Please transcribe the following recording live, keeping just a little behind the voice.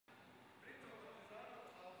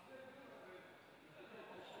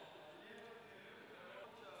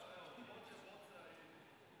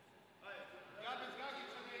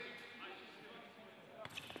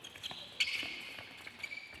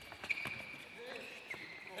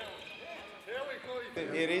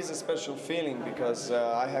It is a special feeling because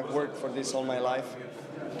I have worked for this all my life,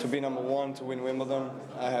 to be number one, to win Wimbledon.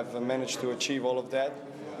 I have managed to achieve all of that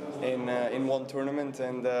in one tournament,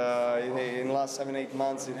 and in the last 7-8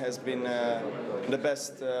 months it has been the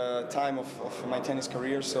best time of my tennis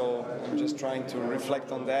career, so I'm just trying to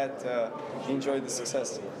reflect on that, enjoy the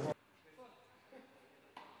success.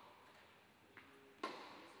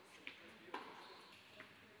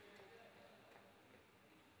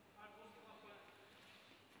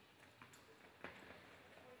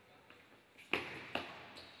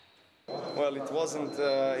 Well, it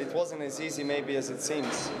wasn't as easy maybe as it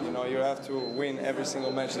seems. You know, you have to win every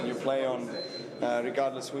single match that you play on,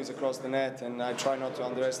 regardless who is across the net. And I try not to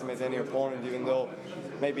underestimate any opponent, even though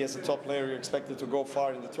maybe as a top player you're expected to go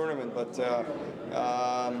far in the tournament. But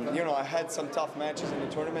you know, I had some tough matches in the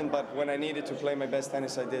tournament, but when I needed to play my best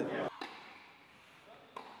tennis, I did.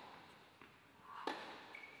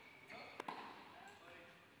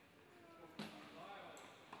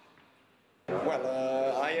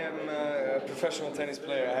 Well, I am a professional tennis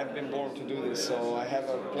player. I have been born to do this, so I have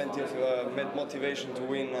plenty of motivation to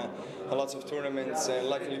win lots of tournaments. And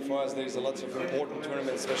luckily for us, there's lots of important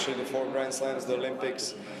tournaments, especially the 4 Grand Slams, the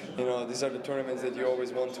Olympics. You know, these are the tournaments that you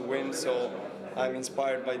always want to win. So I'm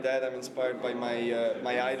inspired by that. I'm inspired by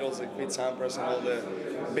my idols like Pete Sampras and all the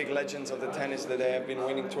big legends of the tennis that they have been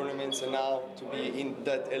winning tournaments. And now to be in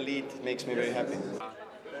that elite makes me very happy.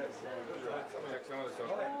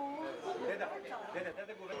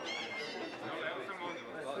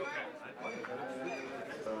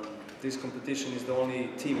 This competition is the only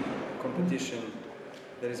team competition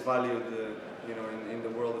that is valued, you know, in the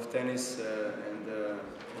world of tennis, and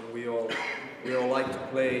we all like to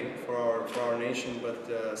play for our nation.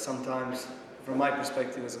 But sometimes, from my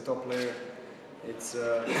perspective as a top player, it's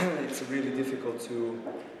really difficult to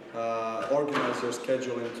organize your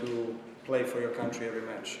schedule and to play for your country every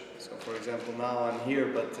match. So, for example, now I'm here,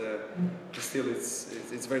 but still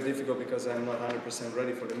it's very difficult because I'm not 100%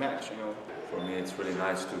 ready for the match. You know. For me, it's really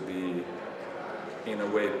nice to be, in a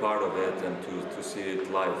way, part of it and to see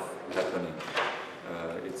it live happening.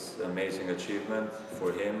 It's an amazing achievement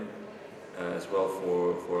for him, as well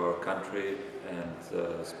for our country, and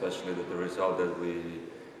especially the result that we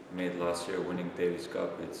made last year, winning Davis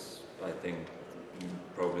Cup. It's, I think,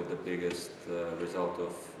 probably the biggest result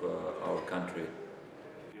of our country.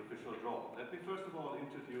 The official draw. Let me first of all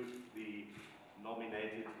introduce the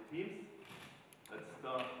nominated teams. Let's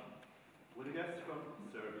start with the guests from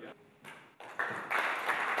Serbia.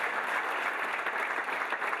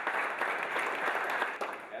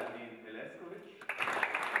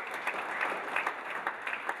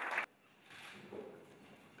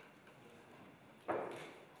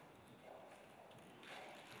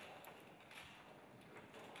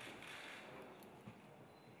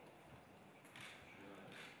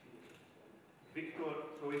 Viktor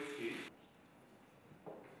Troicki.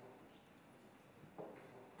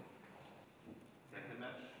 Second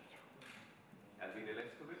match,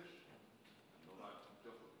 Novak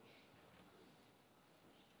Djokovic.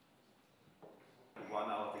 1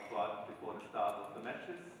 hour before the start of the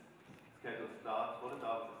matches, scheduled start for the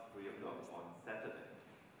doubles is 3 o'clock on Saturday.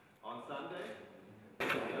 On Sunday.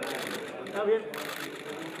 Está bien.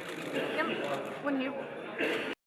 When you